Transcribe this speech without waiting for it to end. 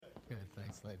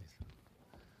ladies.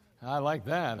 I like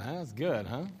that. That's good,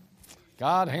 huh?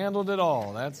 God handled it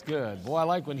all. That's good. Boy, I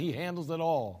like when He handles it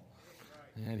all.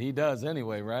 And He does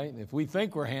anyway, right? If we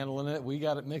think we're handling it, we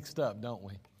got it mixed up, don't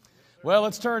we? Well,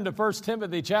 let's turn to 1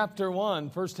 Timothy chapter 1.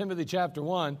 1 Timothy chapter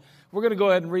 1. We're going to go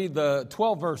ahead and read the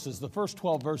 12 verses, the first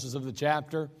 12 verses of the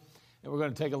chapter. And we're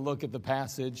going to take a look at the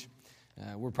passage.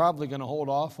 We're probably going to hold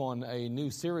off on a new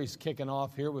series kicking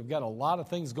off here. We've got a lot of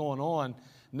things going on.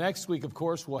 Next week, of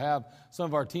course, we'll have some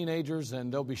of our teenagers,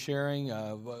 and they'll be sharing.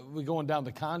 We're going down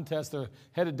the contest. They're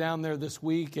headed down there this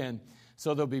week, and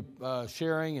so they'll be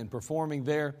sharing and performing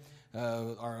there.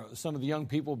 Some of the young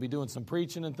people will be doing some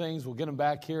preaching and things. We'll get them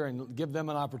back here and give them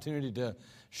an opportunity to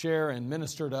share and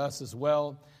minister to us as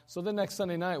well. So the next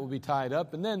Sunday night we'll be tied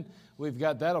up, and then we've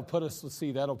got that'll put us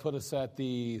at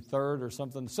the 3rd or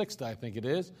something, 6th I think it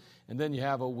is, and then you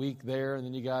have a week there, and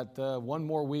then you got one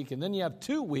more week, and then you have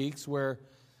 2 weeks where,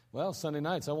 well, Sunday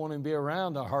nights I won't even be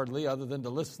around hardly, other than to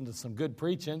listen to some good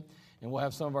preaching. And we'll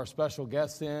have some of our special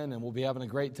guests in, and we'll be having a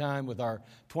great time with our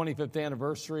 25th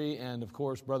anniversary and, of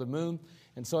course, Brother Moon.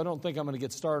 And so I don't think I'm going to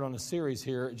get started on a series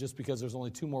here just because there's only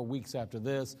 2 more weeks after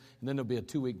this, and then there'll be a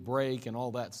 2-week break and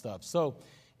all that stuff. So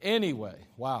anyway,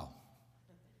 wow.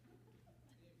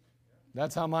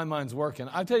 That's how my mind's working.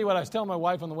 I tell you what, I was telling my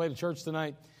wife on the way to church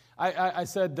tonight, I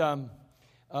said,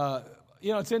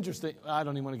 it's interesting. I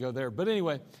don't even want to go there. But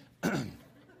anyway,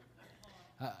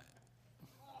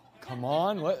 come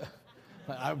on, what?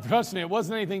 Trust me, it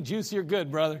wasn't anything juicy or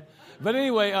good, brother. But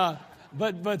anyway,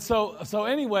 so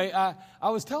anyway, I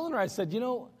was telling her, I said,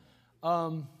 I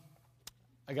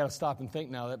got to stop and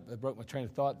think now. That broke my train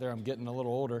of thought there. I'm getting a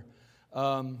little older.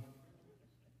 I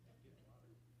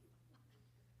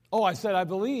said, I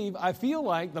feel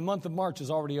like the month of March is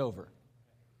already over.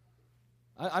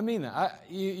 I mean that.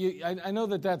 I know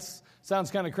that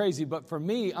sounds kind of crazy, but for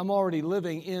me, I'm already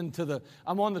living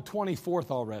I'm on the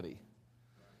 24th already.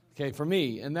 Okay, for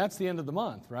me, and that's the end of the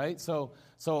month, right? So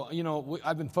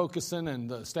I've been focusing, and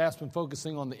the staff's been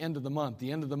focusing on the end of the month,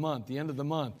 and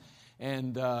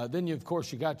then you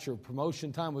got your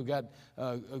promotion time. We've got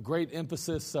a great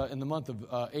emphasis in the month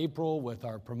of April with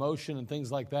our promotion and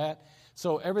things like that.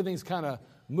 So everything's kind of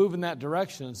moving that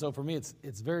direction. And so for me,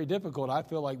 it's very difficult. I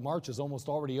feel like March is almost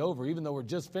already over, even though we're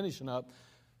just finishing up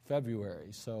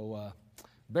February. So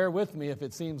bear with me if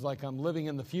it seems like I'm living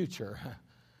in the future.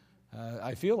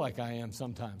 I feel like I am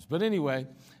sometimes. But anyway,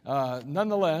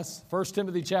 nonetheless, 1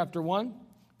 Timothy chapter 1,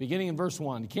 beginning in verse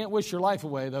 1. You can't wish your life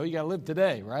away, though. You got to live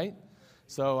today, right?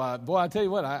 So, I tell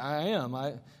you what, I am.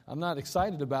 I'm not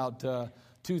excited about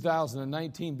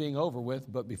 2019 being over with,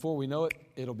 but before we know it,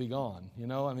 it'll be gone.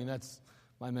 That's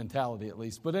my mentality at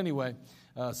least. But anyway,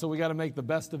 so we got to make the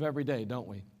best of every day, don't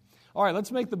we? All right,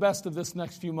 let's make the best of this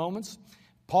next few moments.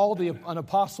 Paul, an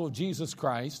apostle of Jesus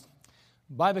Christ,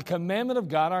 by the commandment of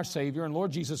God, our Savior, and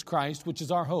Lord Jesus Christ, which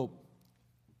is our hope.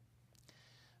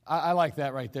 I like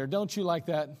that right there. Don't you like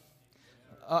that?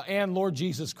 And Lord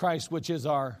Jesus Christ, which is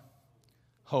our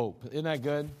hope. Isn't that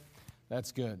good?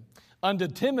 That's good. Unto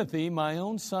Timothy, my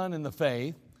own son in the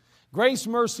faith, grace,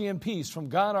 mercy, and peace from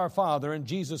God our Father and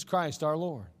Jesus Christ our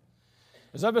Lord.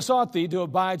 As I besought thee to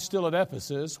abide still at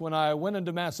Ephesus, when I went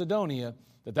into Macedonia,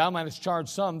 that thou mightest charge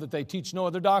some that they teach no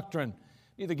other doctrine,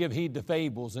 neither give heed to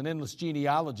fables and endless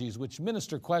genealogies, which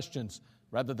minister questions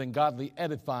rather than godly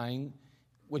edifying,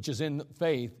 which is in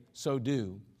faith, so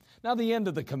do. Now the end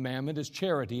of the commandment is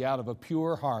charity out of a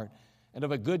pure heart, and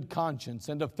of a good conscience,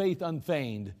 and of faith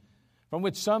unfeigned, from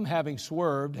which some, having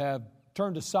swerved, have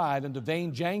turned aside unto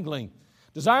vain jangling,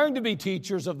 desiring to be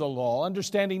teachers of the law,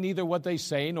 understanding neither what they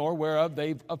say nor whereof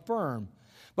they affirm.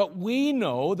 But we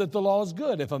know that the law is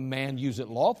good, if a man use it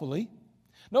lawfully.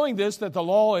 Knowing this, that the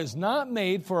law is not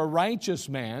made for a righteous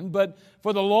man, but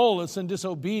for the lawless and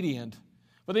disobedient,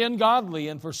 for the ungodly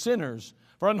and for sinners,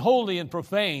 for unholy and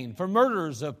profane, for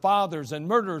murderers of fathers and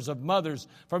murderers of mothers,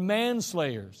 for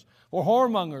manslayers, for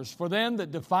whoremongers, for them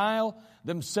that defile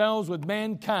themselves with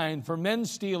mankind, for men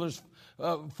stealers,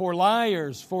 for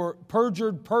liars, for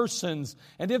perjured persons,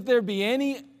 and if there be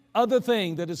any other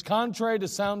thing that is contrary to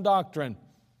sound doctrine,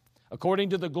 according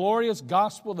to the glorious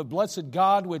gospel of the blessed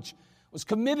God, which was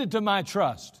committed to my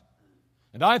trust.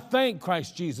 And I thank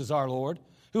Christ Jesus our Lord,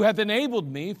 who hath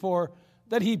enabled me, for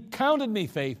that He counted me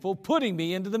faithful, putting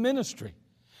me into the ministry.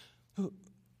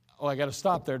 I got to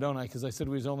stop there, don't I? Because I said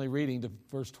we was only reading to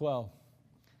verse 12.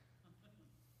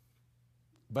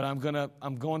 But I'm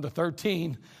going to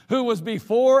 13. Who was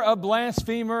before a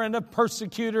blasphemer and a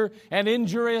persecutor and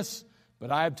injurious,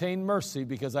 but I obtained mercy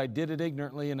because I did it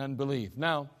ignorantly in unbelief.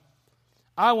 Now,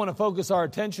 I want to focus our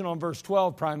attention on verse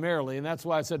 12 primarily, and that's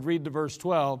why I said read to verse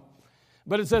 12.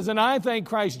 But it says, and I thank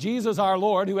Christ Jesus our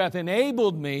Lord, who hath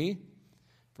enabled me,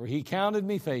 for he counted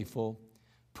me faithful,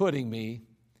 putting me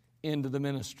into the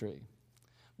ministry.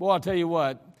 Well, I'll tell you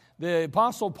what, the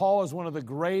Apostle Paul is one of the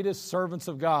greatest servants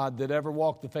of God that ever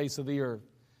walked the face of the earth.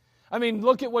 I mean,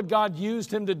 look at what God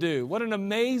used him to do. What an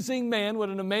amazing man, what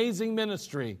an amazing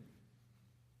ministry.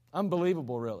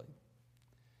 Unbelievable, really.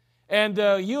 And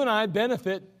you and I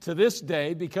benefit to this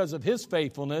day because of his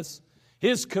faithfulness,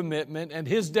 his commitment, and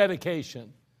his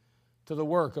dedication to the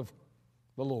work of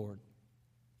the Lord.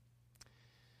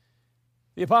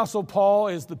 The Apostle Paul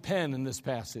is the pen in this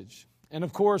passage. And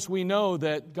of course, we know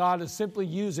that God is simply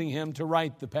using him to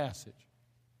write the passage.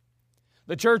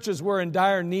 The churches were in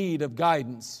dire need of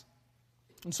guidance.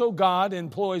 And so God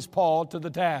employs Paul to the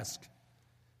task.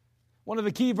 One of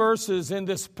the key verses in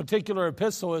this particular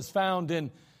epistle is found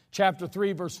in chapter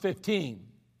 3, verse 15.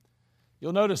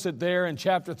 You'll notice it there in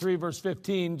chapter 3, verse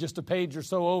 15, just a page or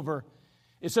so over.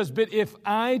 It says, but if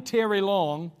I tarry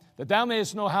long, that thou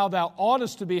mayest know how thou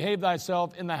oughtest to behave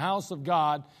thyself in the house of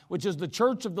God, which is the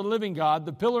church of the living God,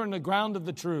 the pillar and the ground of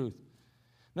the truth.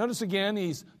 Notice again,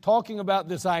 he's talking about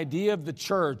this idea of the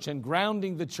church and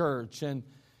grounding the church. And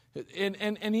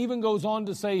even goes on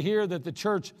to say here that the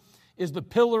church is the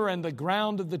pillar and the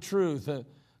ground of the truth,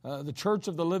 the church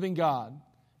of the living God.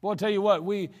 Well, I'll tell you what,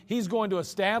 he's going to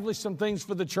establish some things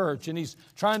for the church, and he's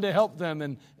trying to help them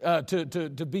and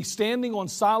to be standing on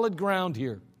solid ground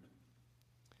here.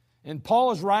 And Paul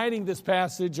is writing this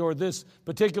passage or this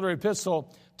particular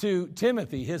epistle to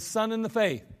Timothy, his son in the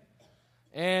faith.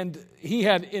 And he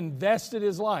had invested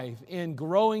his life in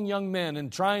growing young men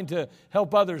and trying to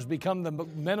help others become the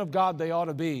men of God they ought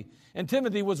to be. And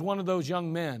Timothy was one of those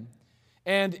young men.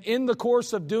 And in the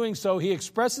course of doing so, he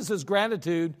expresses his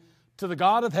gratitude to the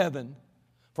God of heaven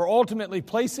for ultimately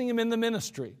placing him in the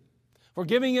ministry, for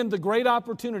giving him the great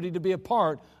opportunity to be a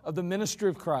part of the ministry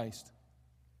of Christ.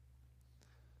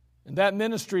 And that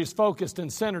ministry is focused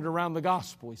and centered around the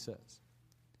gospel, he says.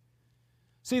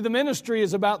 See, the ministry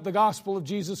is about the gospel of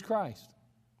Jesus Christ.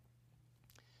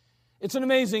 It's an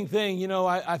amazing thing. You know,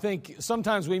 I think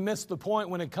sometimes we miss the point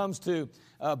when it comes to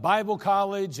Bible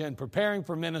college and preparing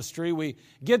for ministry. We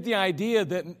get the idea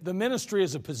that the ministry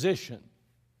is a position.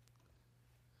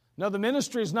 No, the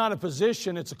ministry is not a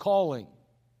position, it's a calling.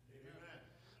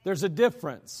 There's a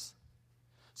difference.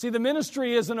 See, the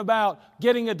ministry isn't about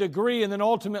getting a degree and then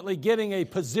ultimately getting a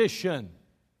position.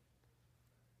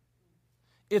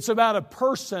 It's about a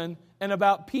person and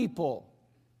about people.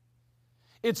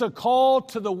 It's a call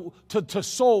to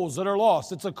souls that are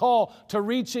lost. It's a call to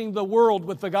reaching the world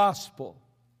with the gospel.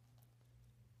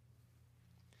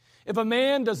 If a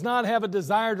man does not have a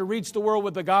desire to reach the world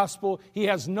with the gospel, he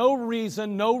has no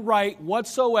reason, no right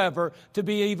whatsoever to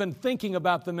be even thinking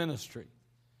about the ministry.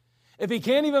 If he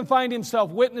can't even find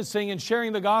himself witnessing and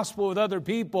sharing the gospel with other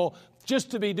people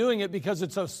just to be doing it because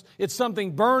it's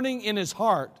something burning in his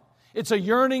heart, it's a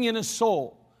yearning in his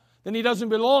soul, then he doesn't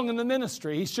belong in the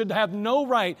ministry. He should have no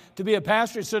right to be a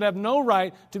pastor. He should have no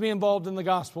right to be involved in the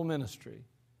gospel ministry,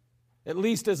 at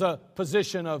least as a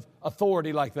position of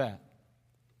authority like that.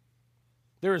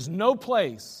 There is no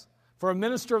place for a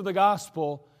minister of the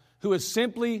gospel who is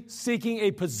simply seeking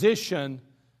a position.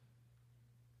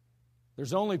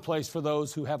 There's only place for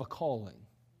those who have a calling.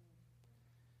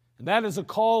 And that is a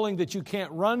calling that you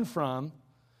can't run from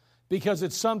because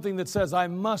it's something that says, I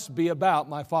must be about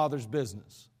my Father's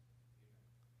business.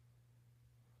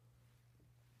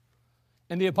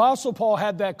 And the Apostle Paul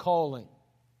had that calling.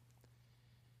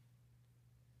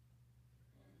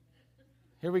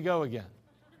 Here we go again.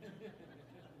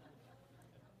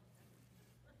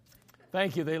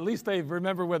 Thank you. At least they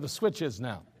remember where the switch is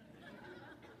now.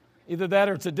 Either that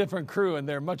or it's a different crew and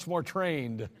they're much more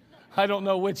trained. I don't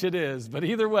know which it is, but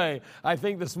either way, I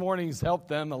think this morning's helped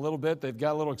them a little bit. They've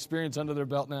got a little experience under their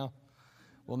belt now.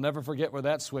 We'll never forget where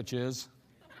that switch is.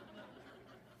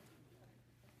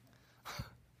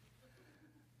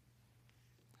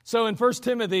 So in 1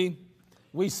 Timothy,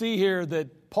 we see here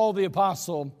that Paul the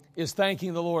Apostle is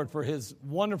thanking the Lord for his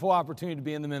wonderful opportunity to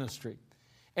be in the ministry.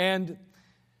 And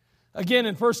again,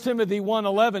 in 1 Timothy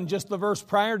 1:11, just the verse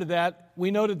prior to that,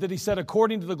 we noted that he said,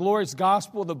 according to the glorious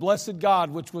gospel of the blessed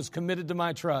God, which was committed to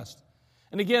my trust.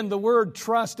 And again, the word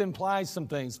trust implies some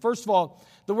things. First of all,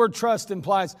 the word trust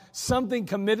implies something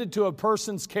committed to a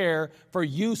person's care for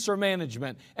use or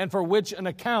management, and for which an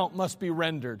account must be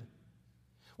rendered.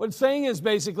 What it's saying is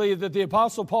basically that the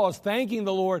Apostle Paul is thanking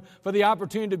the Lord for the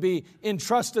opportunity to be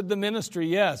entrusted the ministry,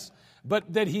 yes,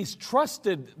 but that he's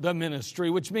trusted the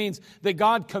ministry, which means that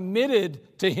God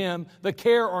committed to him the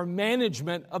care or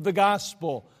management of the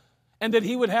gospel, and that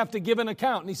he would have to give an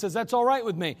account. And he says, that's all right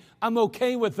with me. I'm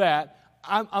okay with that.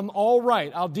 I'm all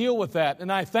right. I'll deal with that.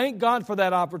 And I thank God for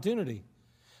that opportunity.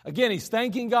 Again, he's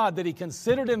thanking God that he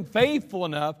considered him faithful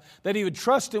enough that he would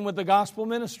trust him with the gospel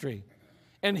ministry.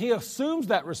 And he assumes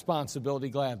that responsibility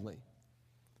gladly.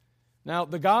 Now,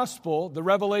 the gospel, the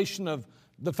revelation of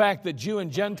the fact that Jew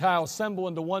and Gentile assemble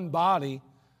into one body,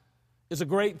 is a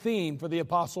great theme for the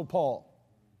Apostle Paul.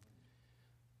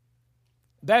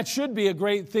 That should be a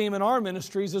great theme in our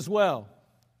ministries as well.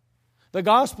 The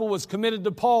gospel was committed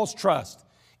to Paul's trust,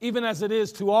 even as it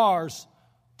is to ours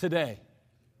today.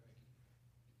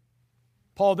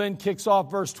 Paul then kicks off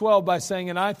verse 12 by saying,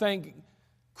 "And I thank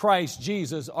Christ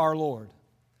Jesus our Lord."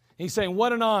 He's saying,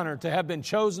 what an honor to have been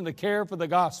chosen to care for the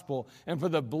gospel and for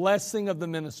the blessing of the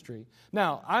ministry.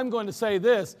 Now, I'm going to say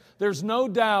this. There's no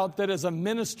doubt that as a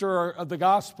minister of the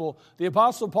gospel, the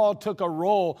Apostle Paul took a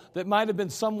role that might have been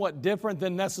somewhat different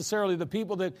than necessarily the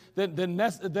people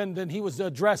than he was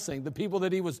addressing, the people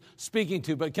that he was speaking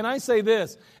to. But can I say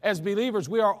this? As believers,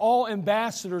 we are all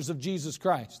ambassadors of Jesus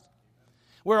Christ.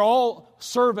 We're all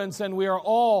servants, and we are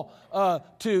all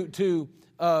to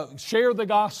share the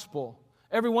gospel.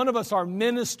 Every one of us are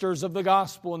ministers of the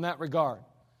gospel in that regard.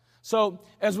 So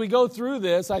as we go through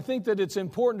this, I think that it's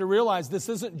important to realize this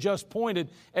isn't just pointed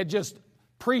at just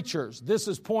preachers. This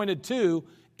is pointed to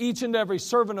each and every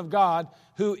servant of God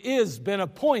who is been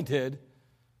appointed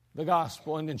the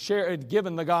gospel and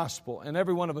given the gospel, and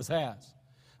every one of us has.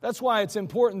 That's why it's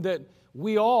important that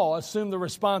we all assume the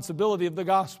responsibility of the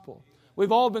gospel.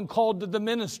 We've all been called to the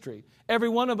ministry. Every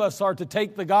one of us are to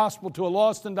take the gospel to a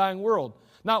lost and dying world.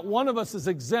 Not one of us is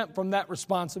exempt from that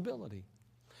responsibility.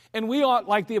 And we ought,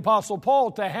 like the Apostle Paul,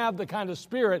 to have the kind of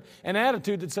spirit and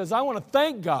attitude that says, I want to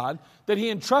thank God that He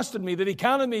entrusted me, that He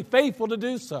counted me faithful to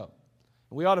do so.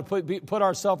 And we ought to put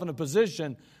ourselves in a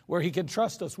position where He can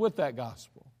trust us with that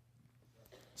gospel.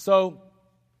 So,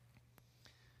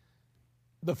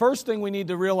 the first thing we need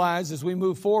to realize as we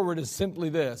move forward is simply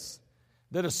this,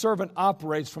 that a servant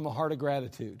operates from a heart of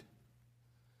gratitude.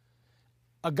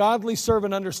 A godly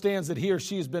servant understands that he or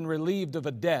she has been relieved of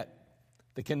a debt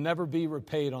that can never be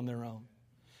repaid on their own.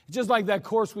 Just like that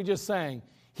chorus we just sang.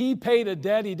 He paid a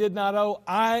debt he did not owe.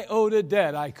 I owed a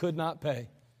debt I could not pay.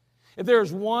 If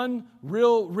there's one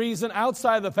real reason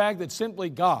outside of the fact that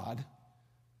simply God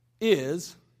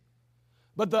is,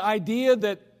 but the idea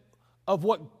that of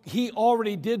what He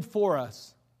already did for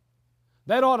us,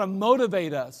 that ought to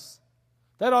motivate us.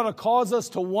 That ought to cause us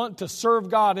to want to serve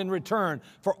God in return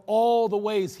for all the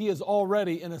ways He has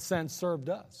already, in a sense, served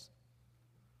us.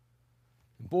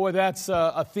 Boy, that's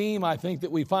a theme I think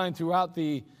that we find throughout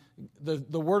the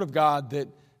Word of God, that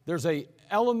there's an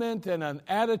element and an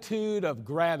attitude of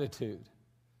gratitude,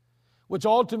 which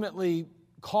ultimately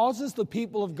causes the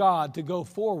people of God to go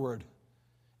forward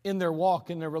in their walk,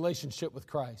 in their relationship with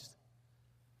Christ.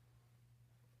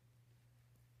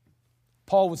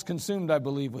 Paul was consumed, I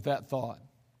believe, with that thought,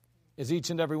 as each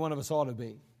and every one of us ought to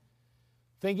be.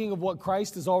 Thinking of what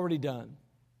Christ has already done.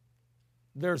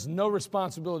 There's no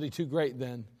responsibility too great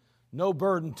then, no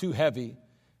burden too heavy.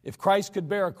 If Christ could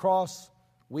bear a cross,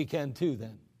 we can too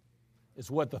then,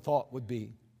 is what the thought would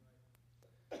be.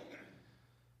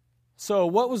 So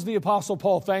what was the Apostle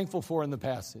Paul thankful for in the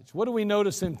passage? What do we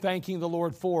notice him thanking the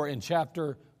Lord for in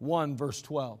chapter 1, verse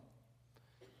 12?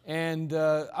 And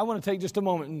I want to take just a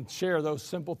moment and share those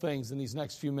simple things in these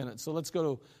next few minutes. So let's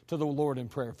go to the Lord in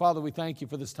prayer. Father, we thank You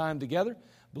for this time together.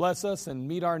 Bless us and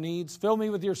meet our needs. Fill me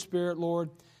with Your Spirit,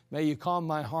 Lord. May You calm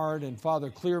my heart and,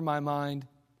 Father, clear my mind.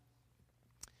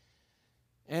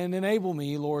 And enable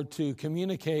me, Lord, to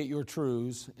communicate Your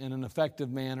truths in an effective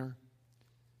manner.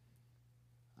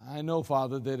 I know,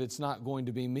 Father, that it's not going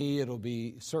to be me. It'll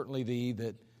be certainly Thee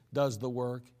that does the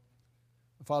work.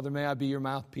 Father, may I be Your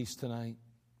mouthpiece tonight.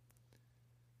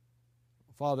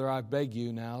 Father, I beg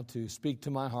You now to speak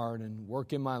to my heart and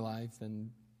work in my life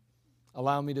and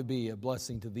allow me to be a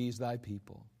blessing to these Thy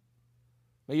people.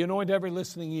 May You anoint every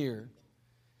listening ear.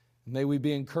 May we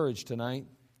be encouraged tonight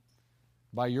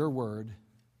by Your word,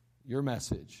 Your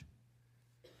message,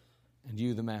 and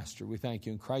You, the Master. We thank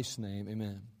You in Christ's name.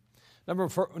 Amen.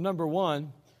 Number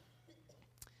one,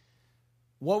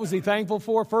 what was he thankful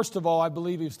for? First of all, I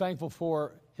believe he was thankful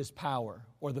for his power,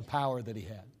 or the power that he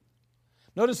had.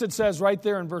 Notice it says right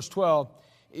there in verse 12,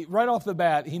 right off the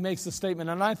bat, he makes the statement,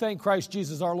 and I thank Christ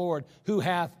Jesus our Lord, who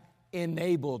hath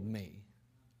enabled me.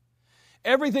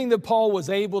 Everything that Paul was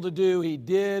able to do, he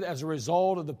did as a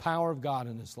result of the power of God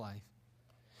in his life.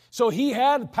 So he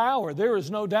had power, there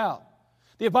is no doubt.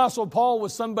 The Apostle Paul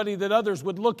was somebody that others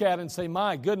would look at and say,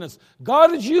 my goodness,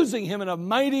 God is using him in a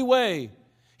mighty way.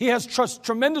 He has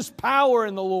tremendous power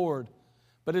in the Lord.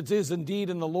 but it is indeed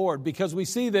in the Lord, because we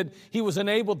see that he was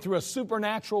enabled through a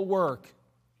supernatural work.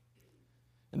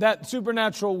 And that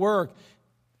supernatural work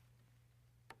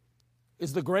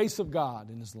is the grace of God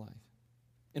in his life.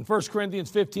 In 1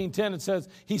 Corinthians 15:10 it says,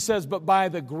 he says, but by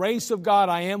the grace of God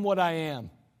I am what I am.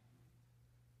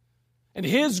 And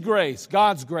his grace,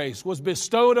 God's grace, was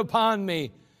bestowed upon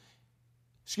me,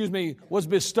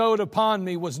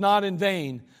 was not in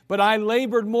vain. But I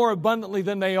labored more abundantly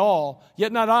than they all,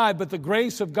 yet not I, but the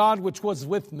grace of God which was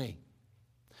with me.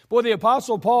 Boy, the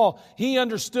Apostle Paul, he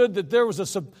understood that there was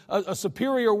a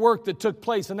superior work that took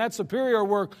place, and that superior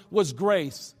work was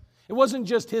grace. It wasn't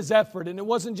just his effort, and it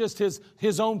wasn't just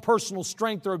his own personal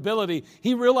strength or ability.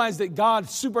 He realized that God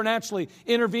supernaturally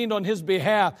intervened on his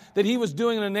behalf, that he was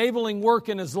doing an enabling work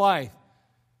in his life,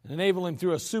 and enabling him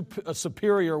through a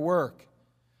superior work,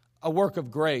 a work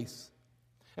of grace.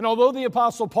 And although the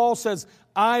Apostle Paul says,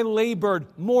 I labored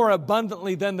more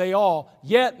abundantly than they all,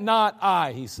 yet not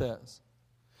I, he says.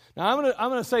 Now, I'm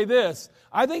going to say this.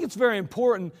 I think it's very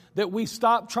important that we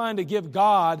stop trying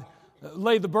to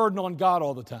lay the burden on God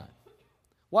all the time.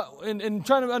 And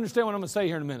trying to understand what I'm going to say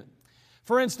here in a minute.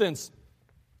 For instance,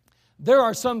 there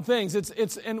are some things,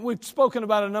 and we've spoken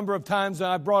about it a number of times, and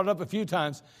I brought it up a few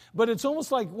times, but it's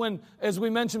almost like when, as we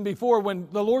mentioned before, when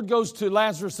the Lord goes to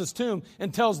Lazarus' tomb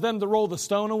and tells them to roll the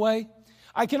stone away.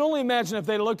 I can only imagine if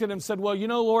they looked at him and said, well,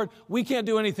 Lord, we can't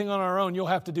do anything on our own. You'll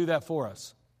have to do that for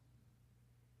us.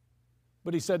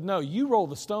 But he said, no, you roll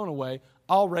the stone away,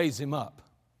 I'll raise him up.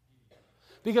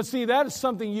 Because, see, that is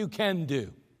something you can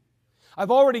do.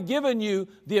 I've already given you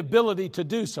the ability to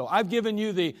do so. I've given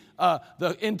you the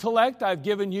intellect. I've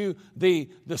given you the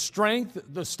strength,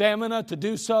 the stamina to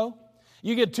do so.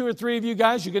 You get 2 or 3 of you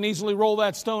guys, you can easily roll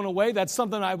that stone away. That's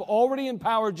something I've already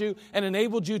empowered you and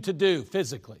enabled you to do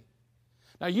physically.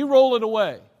 Now you roll it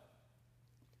away.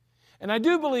 And I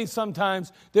do believe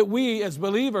sometimes that we as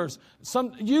believers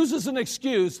use as an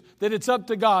excuse that it's up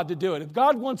to God to do it. If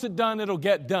God wants it done, it'll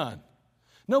get done.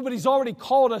 Nobody's already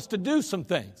called us to do some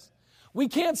things. We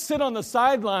can't sit on the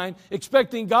sideline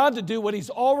expecting God to do what He's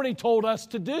already told us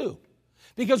to do.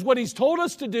 Because what He's told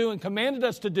us to do and commanded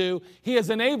us to do, He has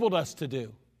enabled us to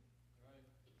do.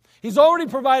 He's already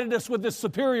provided us with this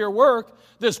superior work,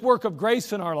 this work of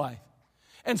grace in our life.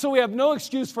 And so we have no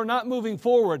excuse for not moving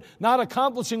forward, not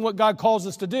accomplishing what God calls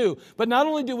us to do. But not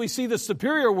only do we see the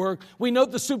superior work, we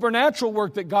note the supernatural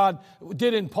work that God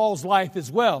did in Paul's life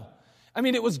as well. I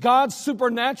mean, it was God's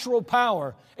supernatural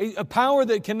power, a power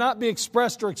that cannot be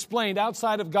expressed or explained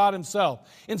outside of God Himself.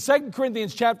 In 2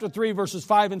 Corinthians chapter 3, verses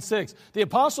 5 and 6, the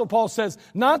Apostle Paul says,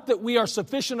 not that we are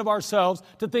sufficient of ourselves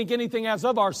to think anything as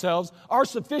of ourselves, our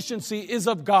sufficiency is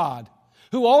of God,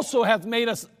 who also hath made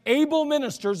us able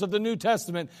ministers of the New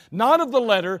Testament, not of the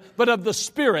letter, but of the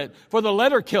Spirit. For the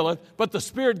letter killeth, but the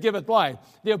Spirit giveth life.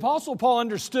 The Apostle Paul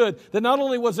understood that not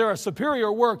only was there a superior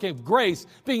work of grace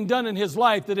being done in his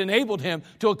life that enabled him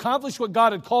to accomplish what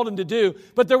God had called him to do,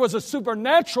 but there was a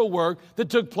supernatural work that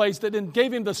took place that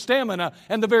gave him the stamina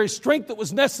and the very strength that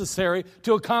was necessary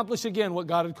to accomplish again what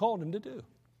God had called him to do.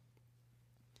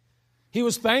 He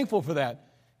was thankful for that.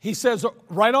 He says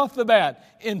right off the bat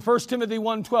in 1 Timothy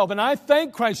 1:12, and I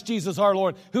thank Christ Jesus our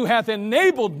Lord, who hath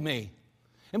enabled me.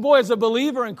 And boy, as a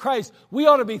believer in Christ, we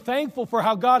ought to be thankful for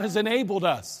how God has enabled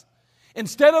us.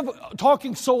 Instead of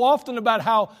talking so often about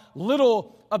how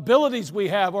little abilities we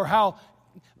have, or how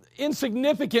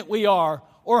insignificant we are,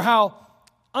 or how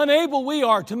unable we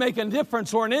are to make a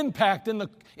difference or an impact in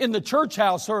the church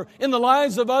house or in the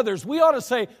lives of others, we ought to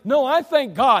say, no, I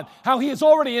thank God how He has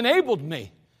already enabled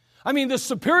me. I mean, this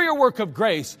superior work of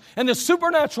grace and the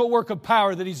supernatural work of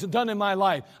power that He's done in my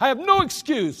life, I have no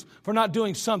excuse for not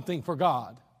doing something for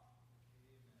God.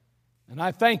 And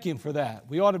I thank Him for that.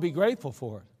 We ought to be grateful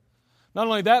for it. Not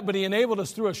only that, but He enabled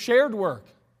us through a shared work.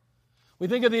 We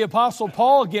think of the Apostle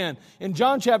Paul again. In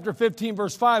John chapter 15,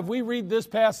 verse 5, we read this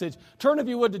passage. Turn, if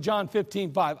you would, to John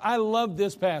 15:5. I love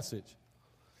this passage.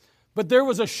 But there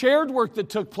was a shared work that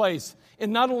took place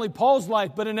in not only Paul's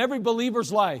life, but in every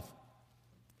believer's life.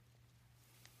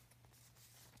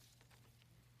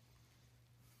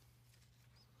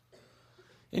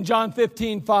 In John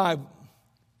 15:5,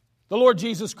 the Lord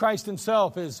Jesus Christ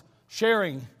Himself is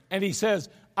sharing, and He says,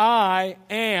 I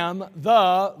am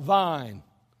the vine.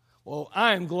 Well,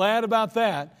 I am glad about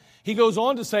that. He goes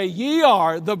on to say, ye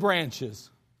are the branches.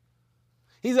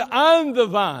 He said, I'm the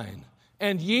vine,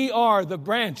 and ye are the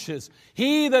branches.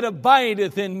 He that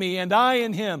abideth in me, and I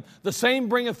in him, the same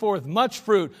bringeth forth much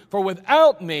fruit. For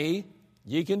without me,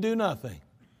 ye can do nothing.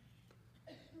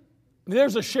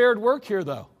 There's a shared work here,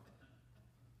 though.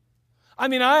 I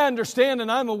mean, I understand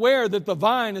and I'm aware that the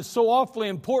vine is so awfully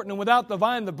important, and without the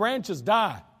vine, the branches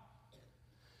die.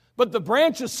 But the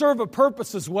branches serve a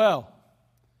purpose as well.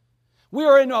 We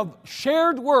are in a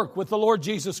shared work with the Lord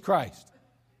Jesus Christ.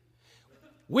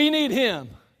 We need Him.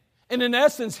 And in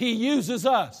essence, He uses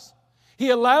us. He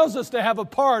allows us to have a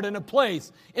part and a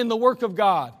place in the work of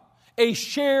God. A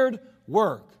shared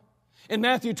work. In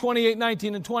Matthew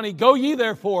 28:19 and 20, "Go ye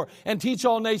therefore and teach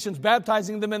all nations,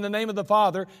 baptizing them in the name of the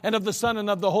Father and of the Son and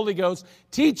of the Holy Ghost,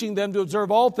 teaching them to observe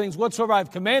all things whatsoever I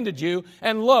have commanded you.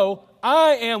 And lo,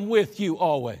 I am with you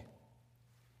always,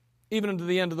 even unto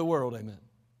the end of the world." Amen.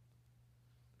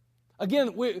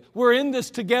 Again, we're in this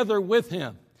together with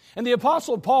Him. And the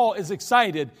Apostle Paul is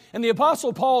excited, and the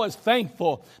Apostle Paul is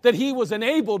thankful that he was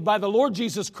enabled by the Lord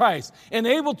Jesus Christ,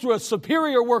 enabled through a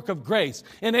superior work of grace,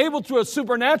 enabled through a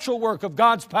supernatural work of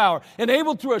God's power,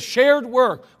 enabled through a shared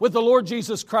work with the Lord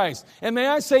Jesus Christ. And may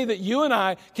I say that you and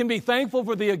I can be thankful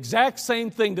for the exact same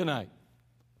thing tonight.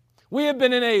 We have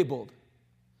been enabled.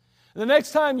 The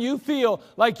next time you feel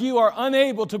like you are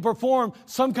unable to perform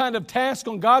some kind of task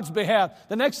on God's behalf,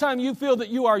 the next time you feel that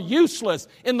you are useless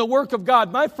in the work of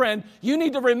God, my friend, you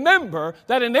need to remember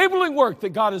that enabling work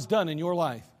that God has done in your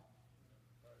life.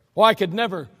 Well, I could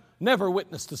never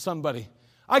witness to somebody.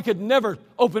 I could never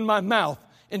open my mouth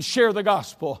and share the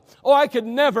gospel. Oh, I could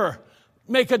never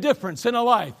make a difference in a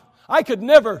life. I could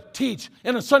never teach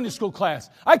in a Sunday school class.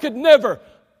 I could never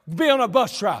be on a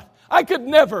bus route. I could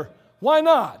never. Why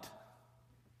not?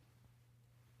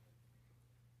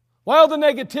 Why all the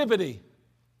negativity?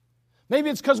 Maybe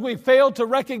it's because we failed to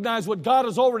recognize what God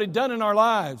has already done in our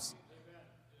lives.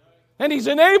 And He's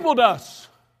enabled us.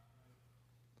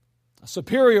 A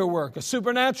superior work, a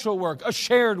supernatural work, a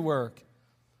shared work.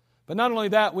 But not only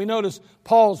that, we notice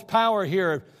Paul's power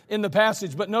here in the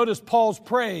passage, but notice Paul's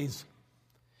praise.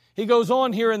 He goes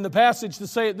on here in the passage to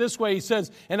say it this way. He says,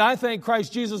 "And I thank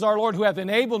Christ Jesus our Lord, who hath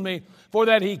enabled me, for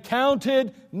that He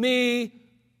counted me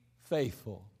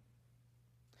faithful."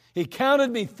 He counted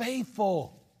me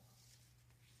faithful.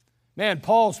 Man,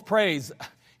 Paul's praise.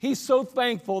 He's so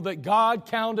thankful that God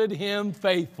counted him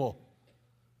faithful.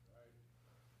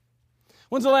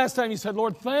 When's the last time you said,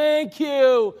 "Lord, thank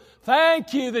you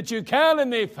that you counted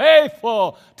me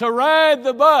faithful to ride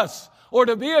the bus, or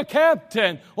to be a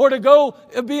captain, or to go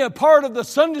be a part of the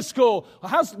Sunday school.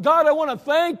 God, I want to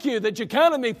thank you that you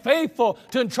counted me faithful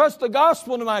to entrust the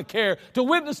gospel to my care, to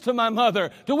witness to my mother,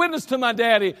 to witness to my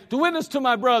daddy, to witness to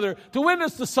my brother, to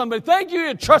witness to somebody. Thank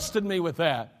you trusted me with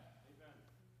that."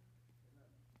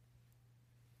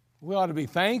 We ought to be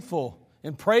thankful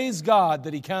and praise God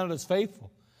that He counted us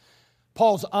faithful.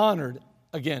 Paul's honored,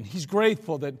 again, he's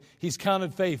grateful that he's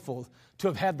counted faithful to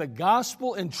have had the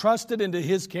gospel entrusted into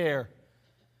his care.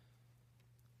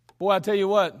 Boy, I tell you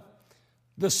what,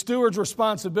 the steward's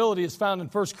responsibility is found in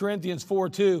 1 Corinthians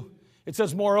 4:2. It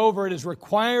says, "Moreover, it is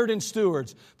required in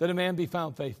stewards that a man be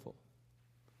found faithful."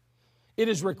 It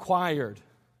is required.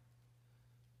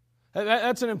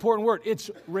 That's an important word. It's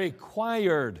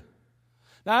required.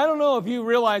 Now, I don't know if you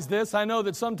realize this. I know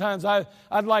that sometimes I'd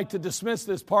like to dismiss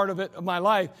this part of my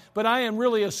life, but I am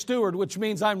really a steward, which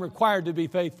means I'm required to be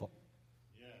faithful.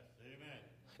 Yes, amen.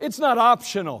 It's not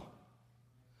optional.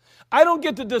 I don't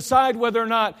get to decide whether or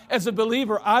not, as a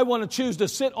believer, I want to choose to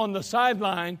sit on the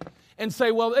sideline and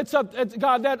say, "Well, it's up,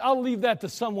 God, I'll leave that to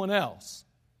someone else."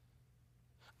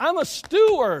 I'm a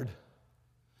steward.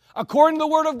 According to the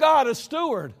Word of God, a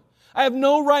steward. I have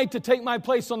no right to take my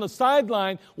place on the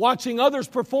sideline watching others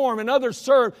perform and others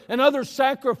serve and others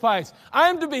sacrifice. I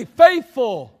am to be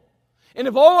faithful. And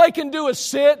if all I can do is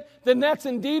sit, then that's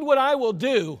indeed what I will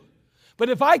do. But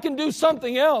if I can do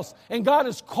something else, and God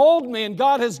has called me, and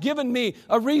God has given me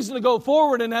a reason to go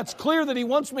forward, and that's clear that He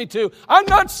wants me to, I'm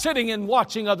not sitting and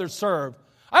watching others serve.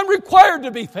 I'm required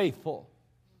to be faithful.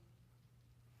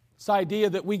 This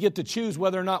idea that we get to choose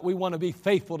whether or not we want to be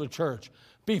faithful to church,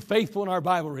 be faithful in our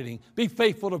Bible reading, be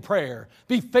faithful to prayer,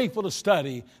 be faithful to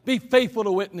study, be faithful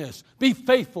to witness, be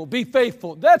faithful, be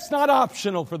faithful. That's not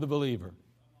optional for the believer.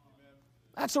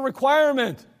 That's a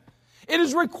requirement. It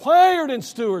is required in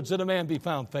stewards that a man be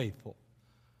found faithful.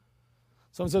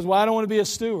 Someone says, "Well, I don't want to be a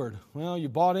steward." Well, you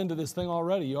bought into this thing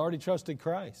already. You already trusted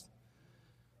Christ.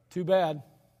 Too bad.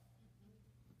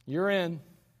 You're in.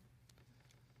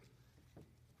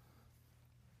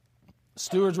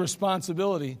 Steward's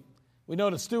responsibility. We know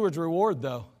the steward's reward,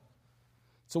 though.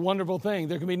 It's a wonderful thing.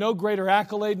 There can be no greater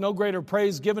accolade, no greater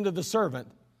praise given to the servant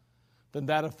than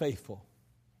that of faithful.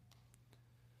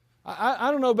 I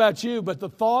don't know about you, but the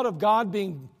thought of God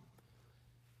being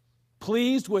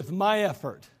pleased with my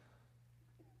effort,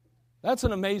 that's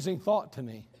an amazing thought to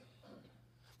me.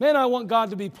 Man, I want God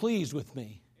to be pleased with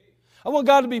me. I want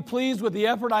God to be pleased with the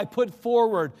effort I put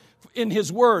forward in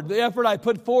His Word, the effort I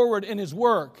put forward in His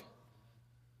work.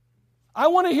 I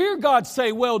want to hear God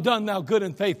say, "Well done, thou good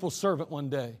and faithful servant," one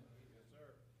day.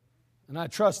 And I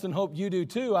trust and hope you do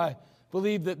too. I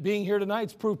believe that being here tonight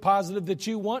is proof positive that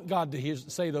you want God to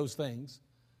say those things.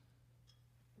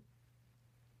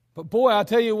 But boy, I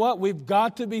tell you what, we've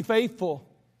got to be faithful.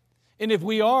 And if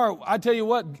we are, I tell you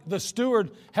what, the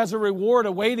steward has a reward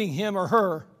awaiting him or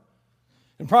her.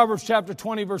 In Proverbs chapter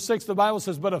 20, verse 6, the Bible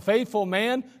says, "But a faithful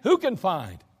man, who can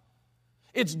find?"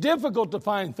 It's difficult to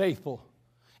find faithful.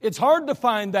 It's hard to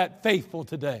find that faithful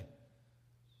today.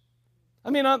 I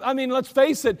mean, let's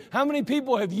face it. How many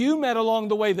people have you met along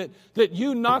the way that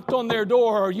you knocked on their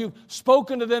door, or you've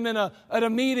spoken to them at a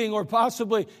meeting, or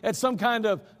possibly at some kind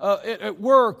of at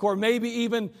work, or maybe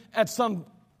even at some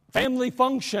family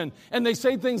function, and they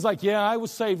say things like, "Yeah, I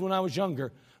was saved when I was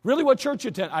younger." "Really, what church you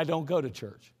attend?" "I don't go to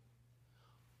church."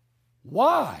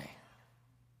 Why?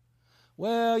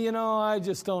 "Well, I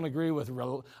just don't agree with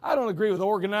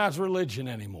organized religion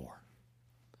anymore."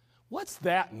 What's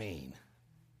that mean?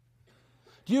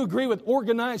 Do you agree with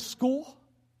organized school?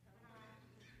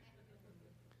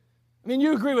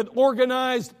 You agree with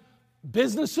organized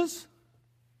businesses?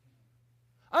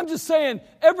 I'm just saying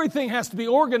everything has to be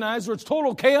organized or it's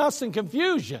total chaos and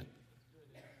confusion.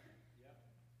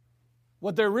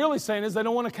 What they're really saying is they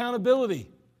don't want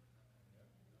accountability.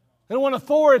 They don't want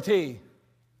authority.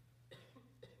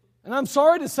 And I'm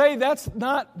sorry to say that's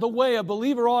not the way a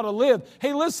believer ought to live.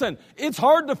 Hey, listen, it's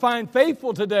hard to find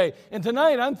faithful today. And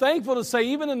tonight, I'm thankful to say,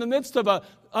 even in the midst of a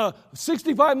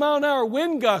 65-mile-an-hour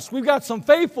wind gust, we've got some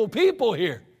faithful people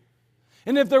here.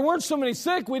 And if there weren't so many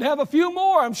sick, we'd have a few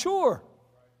more, I'm sure.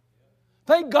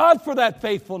 Thank God for that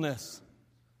faithfulness.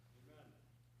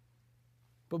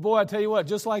 But boy, I tell you what,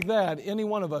 just like that, any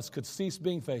one of us could cease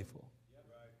being faithful.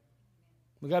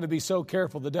 We've got to be so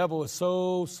careful. The devil is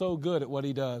so good at what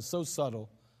he does, so subtle.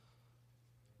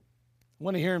 I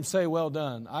want to hear him say, "Well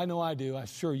done." I know I do. I'm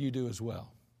sure you do as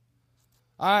well.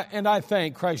 I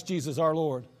thank Christ Jesus our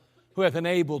Lord, who hath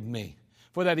enabled me,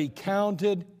 for that He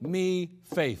counted me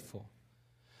faithful.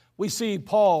 We see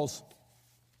Paul's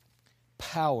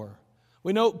power.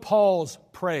 We note Paul's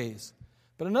praise.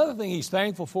 But another thing he's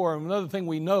thankful for, and another thing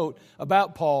we note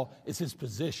about Paul, is his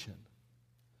position.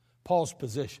 Paul's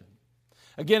position.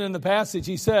 Again, in the passage,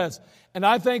 he says, "And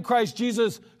I thank Christ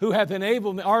Jesus, who hath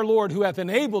enabled me, our Lord, who hath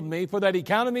enabled me, for that He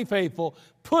counted me faithful,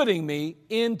 putting me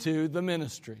into the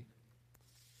ministry."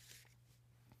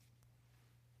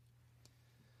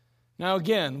 Now,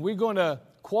 again, we're going to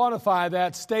quantify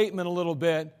that statement a little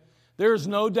bit. There's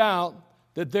no doubt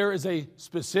that there is a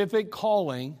specific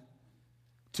calling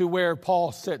to where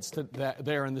Paul sits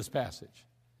there in this passage.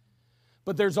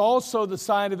 But there's also the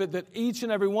side of it that each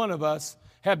and every one of us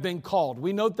have been called.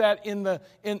 We note that in the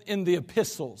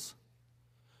epistles.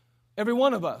 Every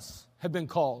one of us have been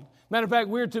called. Matter of fact,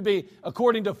 we're to be,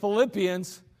 according to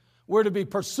Philippians, we're to be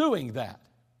pursuing that.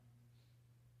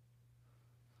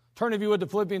 Turn, if you would, to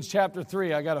Philippians chapter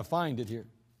 3. I got to find it here.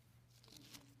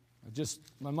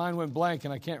 My mind went blank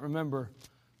and I can't remember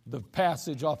the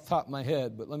passage off the top of my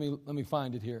head, but let me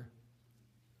find it here.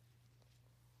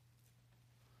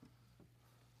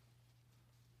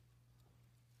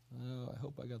 I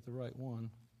hope I got the right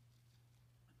one.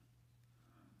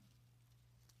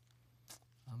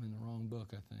 I'm in the wrong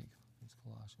book, I think. It's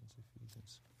Colossians,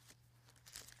 Ephesians.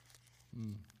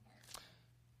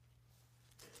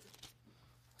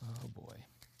 Oh, boy.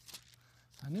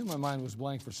 I knew my mind was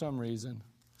blank for some reason.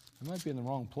 I might be in the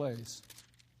wrong place.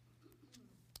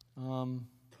 I'm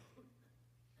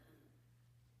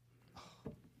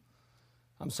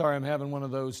sorry, I'm having one of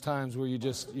those times where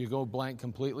you go blank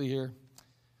completely here.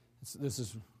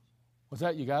 What's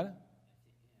that? You got it?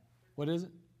 What is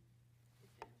it?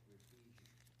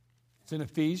 It's in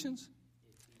Ephesians?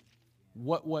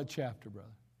 What chapter, brother?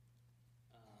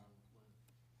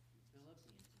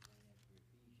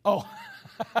 Oh.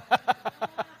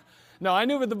 No, I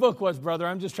knew what the book was, brother.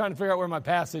 I'm just trying to figure out where my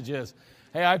passage is.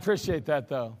 Hey, I appreciate that,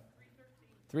 though.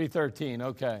 3:13,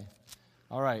 okay.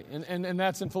 All right, and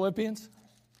that's in Philippians?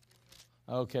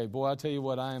 Okay, boy, I'll tell you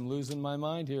what, I am losing my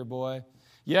mind here, boy.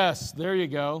 Yes, there you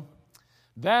go.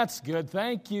 That's good.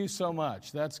 Thank you so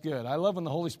much. That's good. I love when the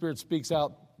Holy Spirit speaks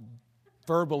out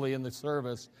verbally in the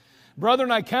service.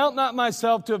 "Brethren, I count not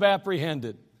myself to have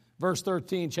apprehended." Verse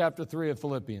 13, chapter 3 of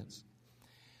Philippians.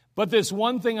 "But this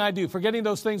one thing I do, forgetting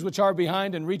those things which are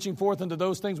behind and reaching forth unto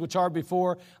those things which are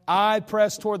before, I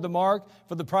press toward the mark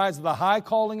for the prize of the high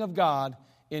calling of God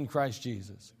in Christ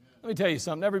Jesus." Let me tell you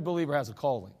something. Every believer has a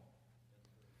calling.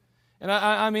 And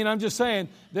I mean, I'm just saying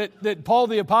that Paul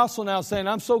the Apostle now is saying,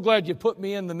 I'm so glad you put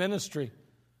me in the ministry.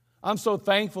 I'm so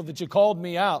thankful that you called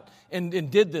me out and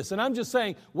did this. And I'm just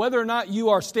saying, whether or not you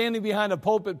are standing behind a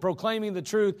pulpit proclaiming the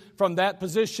truth from that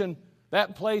position,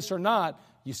 that place or not,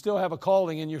 you still have a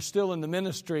calling and you're still in the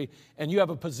ministry and you have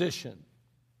a position.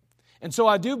 And so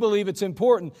I do believe it's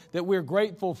important that we're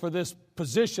grateful for this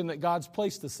position that God's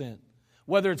placed us in.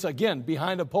 Whether it's, again,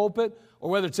 behind a pulpit or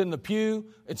whether it's in the pew,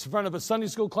 it's in front of a Sunday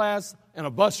school class, in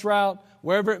a bus route,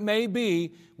 wherever it may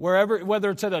be, whether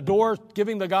it's at a door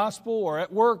giving the gospel or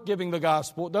at work giving the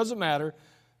gospel, it doesn't matter.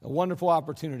 A wonderful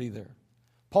opportunity there.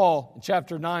 Paul, in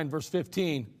chapter 9, verse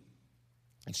 15,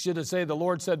 it should have said, the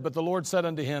Lord said, but the Lord said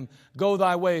unto him, go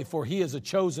thy way, for he is a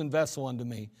chosen vessel unto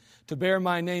me, to bear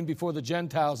my name before the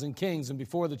Gentiles and kings and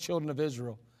before the children of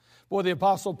Israel. Boy, the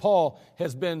Apostle Paul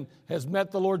has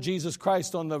met the Lord Jesus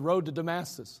Christ on the road to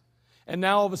Damascus. And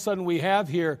now all of a sudden we have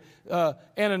here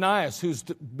Ananias, who's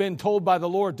been told by the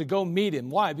Lord to go meet him.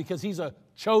 Why? Because he's a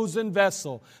chosen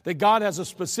vessel, that God has a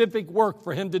specific work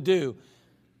for him to do.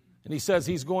 And he says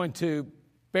he's going to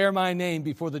bear my name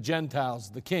before the Gentiles,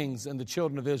 the kings, and the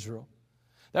children of Israel.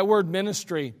 That word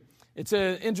ministry, it's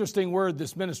an interesting word,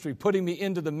 this ministry, putting me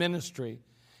into the ministry.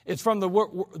 It's from the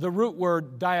root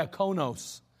word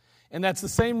diakonos. And that's the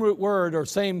same root word or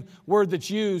same word that's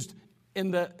used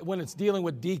when it's dealing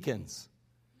with deacons.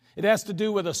 It has to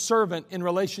do with a servant in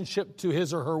relationship to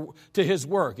his or her, to his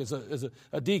work. As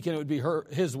a deacon, it would be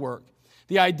his work.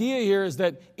 The idea here is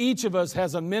that each of us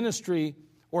has a ministry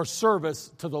or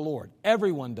service to the Lord.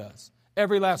 Everyone does.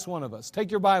 Every last one of us. Take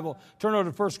your Bible, turn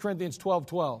over to 1 Corinthians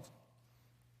 12:12.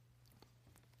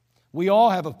 We all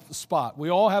have a spot. We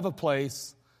all have a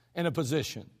place and a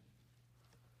position.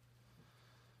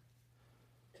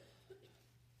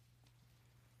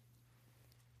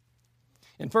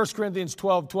 In 1 Corinthians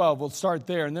 12:12, we'll start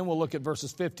there, and then we'll look at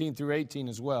verses 15 through 18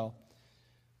 as well.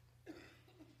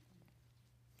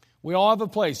 We all have a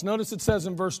place. Notice it says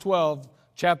in verse 12,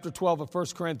 chapter 12 of 1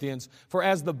 Corinthians, for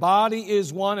as the body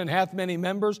is one and hath many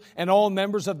members, and all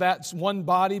members of that one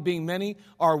body, being many,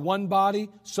 are one body,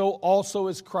 so also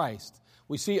is Christ.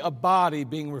 We see a body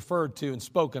being referred to and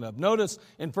spoken of. Notice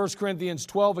in 1 Corinthians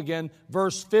 12 again,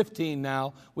 verse 15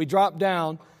 now, we drop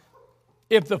down.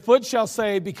 If the foot shall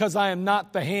say, because I am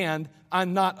not the hand,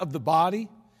 I'm not of the body,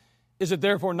 is it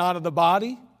therefore not of the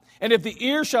body? And if the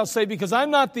ear shall say, because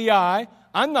I'm not the eye,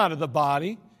 I'm not of the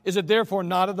body, is it therefore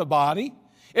not of the body?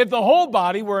 If the whole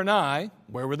body were an eye,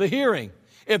 where were the hearing?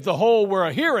 If the whole were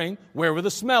a hearing, where were the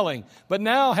smelling? But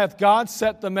now hath God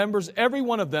set the members, every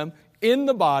one of them, in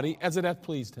the body as it hath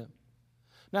pleased him.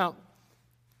 Now,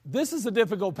 this is a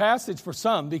difficult passage for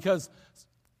some because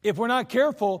if we're not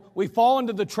careful, we fall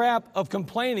into the trap of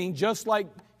complaining just like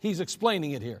he's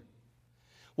explaining it here.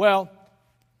 Well,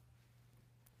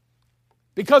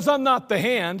 because I'm not the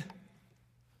hand,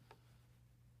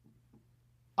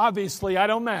 obviously I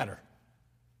don't matter.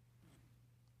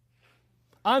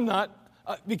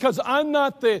 Because I'm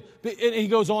not the, and he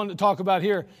goes on to talk about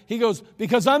here, he goes,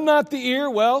 because I'm not the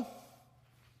ear, well,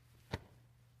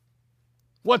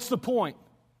 what's the point?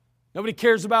 Nobody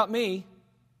cares about me.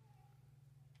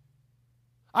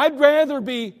 I'd rather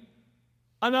be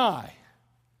an eye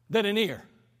than an ear.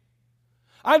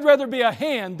 I'd rather be a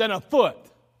hand than a foot.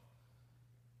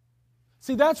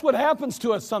 See, that's what happens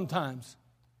to us sometimes.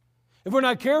 If we're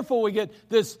not careful, we get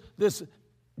this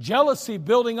jealousy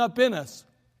building up in us.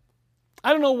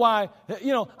 I don't know why,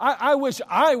 I wish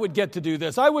I would get to do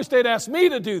this. I wish they'd ask me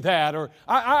to do that. Or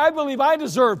I believe I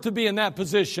deserve to be in that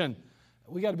position.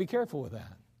 We got to be careful with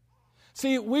that.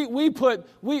 See,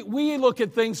 we look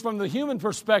at things from the human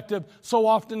perspective so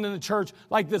often in the church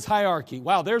like this hierarchy.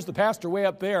 Wow, there's the pastor way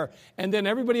up there, and then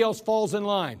everybody else falls in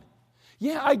line.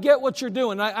 Yeah, I get what you're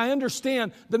doing. I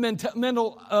understand the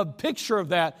mental picture of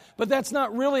that, but that's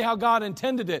not really how God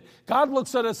intended it. God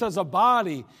looks at us as a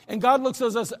body, and God looks at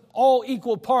us as all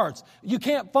equal parts. You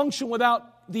can't function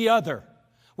without the other.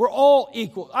 We're all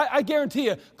equal. I guarantee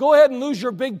you, go ahead and lose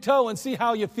your big toe and see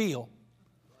how you feel.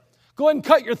 Go ahead and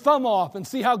cut your thumb off and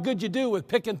see how good you do with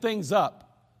picking things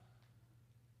up.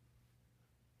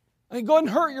 I mean, go ahead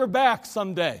and hurt your back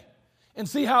someday and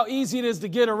see how easy it is to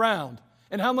get around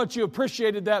and how much you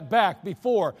appreciated that back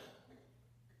before.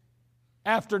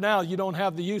 After now, you don't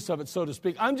have the use of it, so to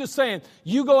speak. I'm just saying,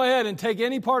 you go ahead and take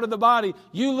any part of the body,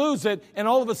 you lose it, and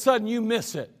all of a sudden you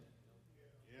miss it.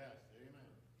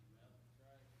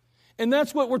 And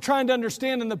that's what we're trying to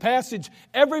understand in the passage.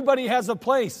 Everybody has a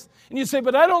place. And you say,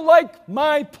 but I don't like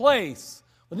my place.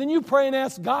 But then you pray and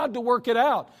ask God to work it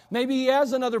out. Maybe He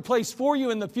has another place for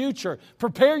you in the future.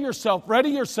 Prepare yourself,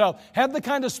 ready yourself, have the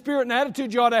kind of spirit and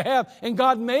attitude you ought to have, and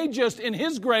God may just, in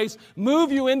His grace,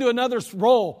 move you into another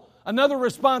role, another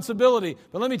responsibility.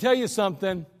 But let me tell you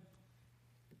something.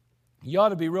 You ought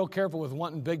to be real careful with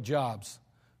wanting big jobs,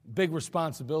 big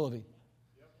responsibility.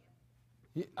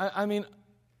 I mean,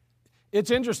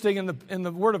 it's interesting in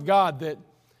the Word of God that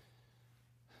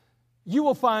you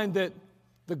will find that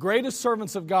the greatest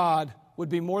servants of God would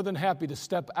be more than happy to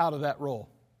step out of that role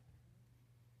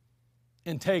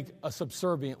and take a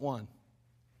subservient one.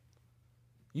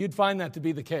 You'd find that to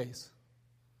be the case.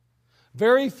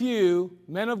 Very few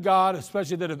men of God,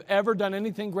 especially that have ever done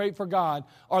anything great for God,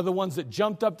 are the ones that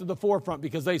jumped up to the forefront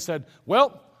because they said,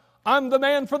 well, I'm the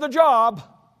man for the job.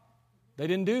 They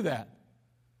didn't do that.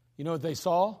 You know what they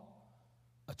saw?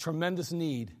 A tremendous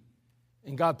need.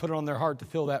 And God put it on their heart to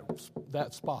fill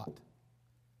that spot.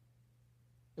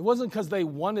 It wasn't because they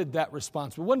wanted that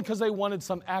responsibility. It wasn't because they wanted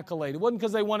some accolade. It wasn't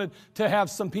because they wanted to have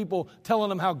some people telling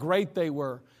them how great they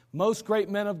were. Most great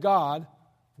men of God,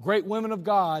 great women of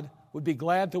God, would be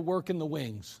glad to work in the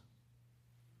wings.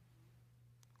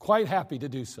 Quite happy to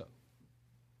do so.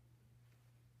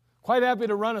 Quite happy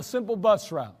to run a simple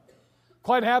bus route.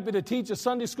 Quite happy to teach a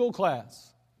Sunday school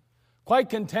class. Quite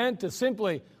content to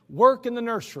simply work in the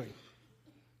nursery.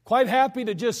 Quite happy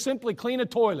to just simply clean a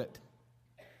toilet.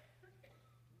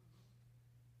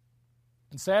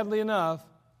 And sadly enough,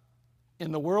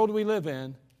 in the world we live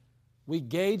in, we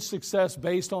gauge success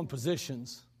based on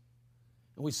positions.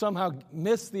 And we somehow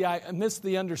miss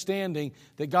the understanding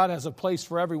that God has a place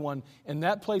for everyone. And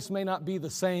that place may not be the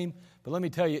same, but let me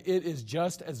tell you, it is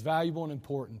just as valuable and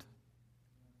important.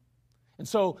 And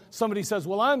so somebody says,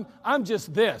 well, I'm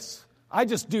just this. I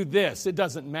just do this. It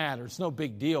doesn't matter. It's no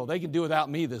big deal. They can do without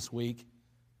me this week.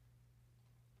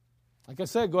 Like I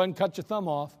said, go ahead and cut your thumb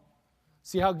off.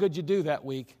 See how good you do that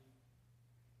week.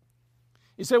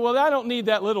 You say, well, I don't need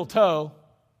that little toe.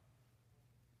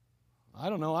 I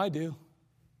don't know, I do.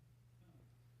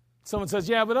 Someone says,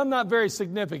 yeah, but I'm not very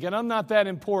significant. I'm not that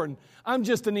important. I'm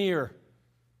just an ear.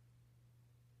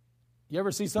 You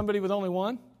ever see somebody with only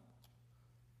one?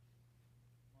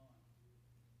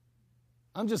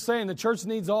 I'm just saying the church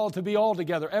needs all to be all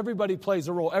together. Everybody plays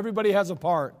a role. Everybody has a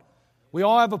part. We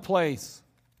all have a place.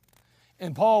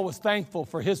 And Paul was thankful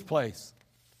for his place.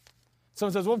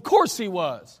 Someone says, well, of course he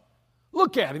was.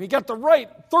 Look at him. He got to write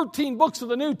 13 books of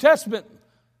the New Testament,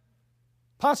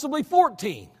 possibly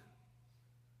 14.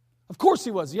 Of course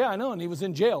he was. Yeah, I know. And he was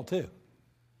in jail too.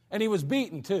 And he was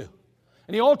beaten too.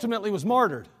 And he ultimately was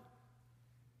martyred.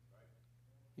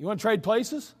 You want to trade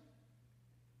places?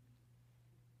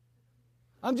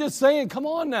 I'm just saying, come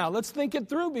on now. Let's think it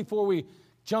through before we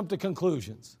jump to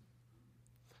conclusions.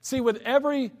 See, with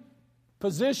every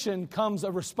position comes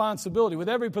a responsibility. With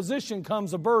every position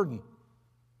comes a burden.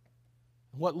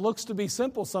 What looks to be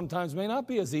simple sometimes may not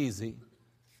be as easy.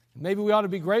 Maybe we ought to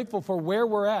be grateful for where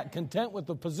we're at, content with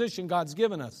the position God's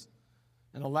given us,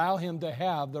 and allow Him to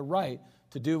have the right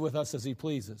to do with us as He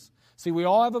pleases. See, we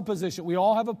all have a position. We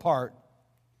all have a part.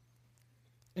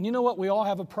 And you know what? We all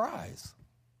have a prize.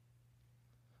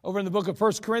 Over in the book of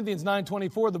 1 Corinthians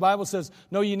 9:24, the Bible says,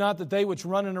 know ye not that they which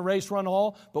run in a race run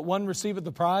all, but one receiveth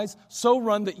the prize? So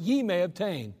run that ye may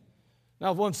obtain.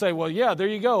 Now, if one say, well, yeah, there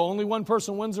you go. Only one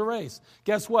person wins a race.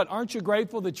 Guess what? Aren't you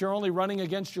grateful that you're only running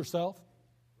against yourself?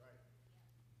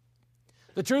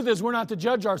 The truth is, we're not to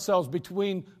judge ourselves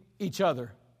between each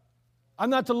other.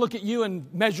 I'm not to look at you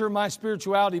and measure my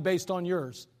spirituality based on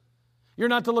yours. You're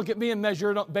not to look at me and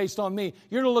measure it based on me.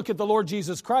 You're to look at the Lord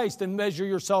Jesus Christ and measure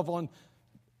yourself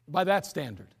by that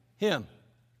standard, Him.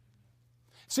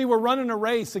 See, we're running a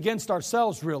race against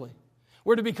ourselves, really.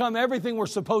 We're to become everything we're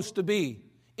supposed to be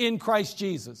in Christ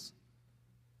Jesus.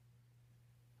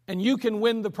 And you can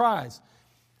win the prize.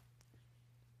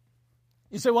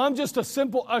 You say, well, I'm just a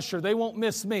simple usher. They won't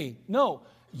miss me. No,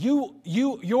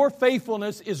 your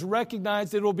faithfulness is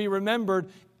recognized. It will be remembered,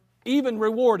 even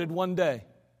rewarded one day.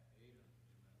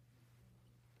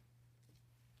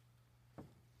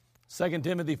 2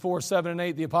 Timothy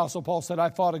 4:7-8, the Apostle Paul said, I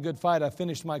fought a good fight, I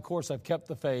finished my course, I've kept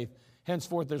the faith.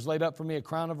 Henceforth there's laid up for me a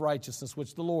crown of righteousness,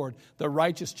 which the Lord, the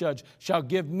righteous judge, shall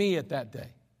give me at that day.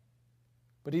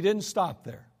 But he didn't stop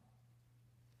there.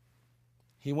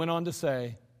 He went on to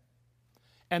say,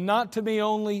 and not to me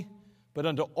only, but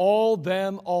unto all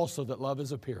them also that love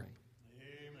is appearing.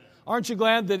 Amen. Aren't you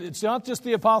glad that it's not just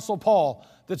the Apostle Paul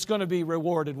that's going to be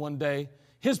rewarded one day?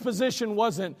 His position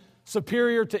wasn't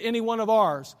superior to any one of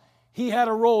ours. He had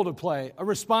a role to play, a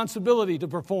responsibility to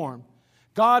perform.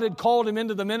 God had called him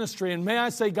into the ministry. And may I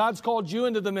say, God's called you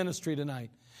into the ministry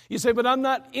tonight. You say, but I'm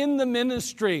not in the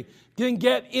ministry. Then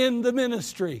get in the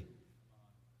ministry.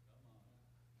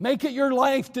 Make it your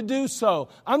life to do so.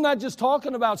 I'm not just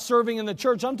talking about serving in the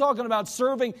church. I'm talking about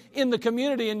serving in the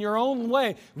community in your own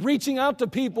way. Reaching out to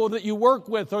people that you work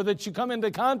with or that you come into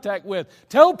contact with.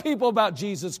 Tell people about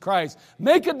Jesus Christ.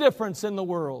 Make a difference in the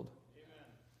world.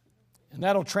 And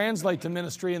that'll translate to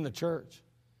ministry in the church.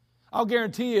 I'll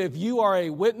guarantee you, if you are a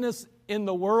witness in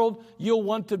the world, you'll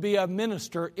want to be a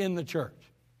minister in the church.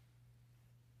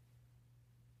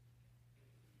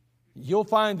 You'll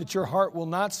find that your heart will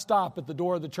not stop at the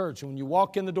door of the church. And when you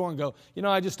walk in the door and go,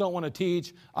 I just don't want to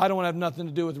teach. I don't want to have nothing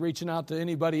to do with reaching out to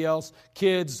anybody else,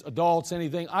 kids, adults,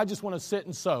 anything. I just want to sit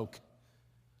and soak.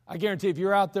 I guarantee if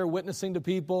you're out there witnessing to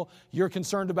people, you're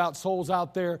concerned about souls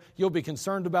out there, you'll be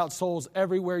concerned about souls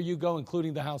everywhere you go,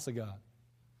 including the house of God.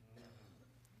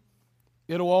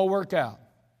 It'll all work out.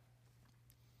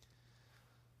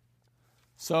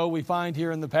 So we find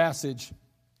here in the passage,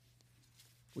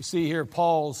 we see here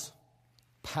Paul's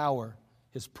power,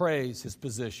 his praise, his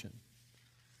position.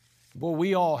 Boy,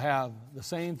 we all have the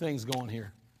same things going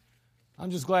here. I'm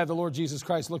just glad the Lord Jesus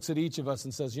Christ looks at each of us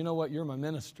and says, you know what, you're my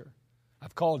minister.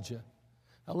 I've called you.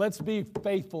 Now let's be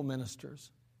faithful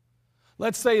ministers.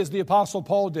 Let's say as the Apostle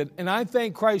Paul did, and I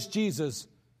thank Christ Jesus,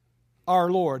 our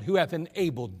Lord, who hath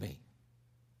enabled me.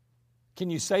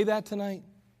 Can you say that tonight?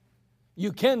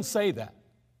 You can say that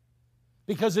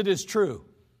because it is true.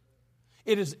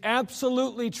 It is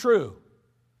absolutely true.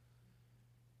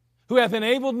 Who hath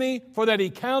enabled me, for that he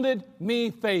counted me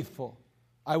faithful.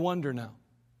 I wonder now,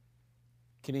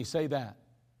 can he say that?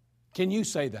 Can you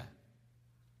say that?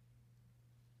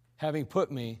 Having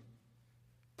putting me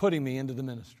into the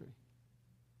ministry.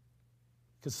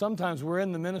 Because sometimes we're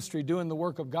in the ministry doing the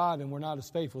work of God and we're not as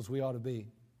faithful as we ought to be.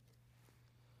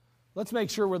 Let's make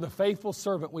sure we're the faithful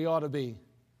servant we ought to be.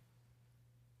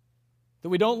 That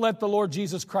we don't let the Lord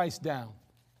Jesus Christ down.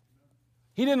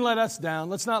 He didn't let us down.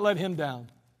 Let's not let him down.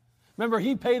 Remember,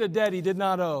 he paid a debt he did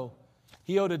not owe.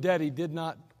 He owed a debt he did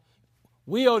not.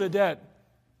 We owed a debt.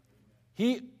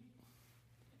 He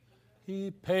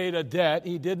paid a debt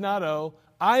he did not owe.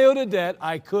 I owed a debt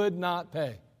I could not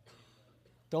pay.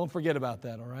 Don't forget about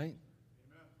that, all right?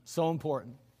 So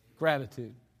important.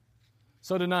 Gratitude.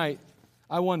 So tonight,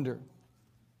 I wonder,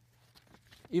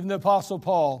 even the Apostle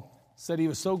Paul said he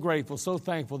was so grateful, so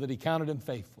thankful that he counted him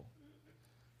faithful.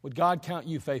 Would God count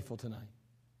you faithful tonight?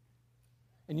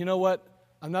 And you know what?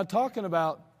 I'm not talking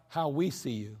about how we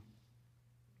see you.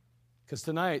 Because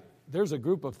tonight, there's a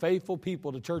group of faithful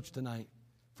people to church tonight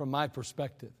from my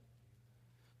perspective.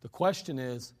 The question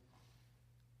is,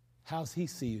 how's he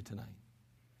see you tonight?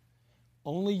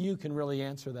 Only you can really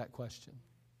answer that question.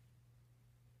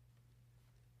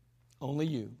 Only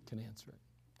you can answer it.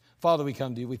 Father, we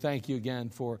come to you. We thank you again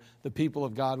for the people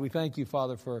of God. We thank you,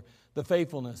 Father, for the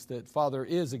faithfulness that, Father,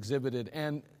 is exhibited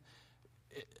and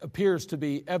appears to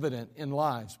be evident in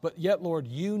lives. But yet, Lord,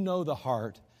 you know the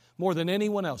heart more than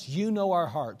anyone else. You know our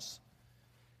hearts.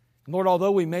 Lord,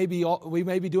 although we may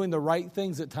be doing the right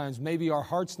things at times, maybe our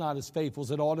heart's not as faithful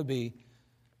as it ought to be.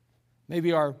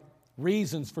 Maybe our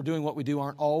reasons for doing what we do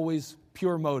aren't always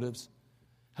pure motives.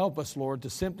 Help us, Lord, to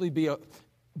simply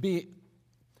be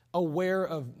aware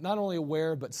of, not only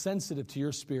aware, but sensitive to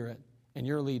your Spirit and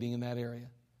your leading in that area.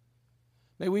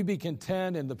 May we be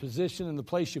content in the position and the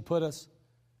place you put us.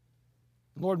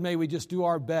 Lord, may we just do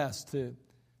our best to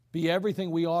be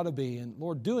everything we ought to be. And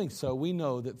Lord, doing so, we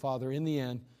know that, Father, in the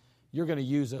end, you're going to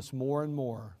use us more and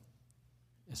more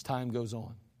as time goes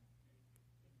on.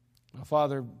 Now,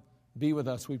 Father, be with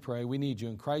us, we pray. We need you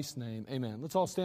in Christ's name. Amen. Let's all stand.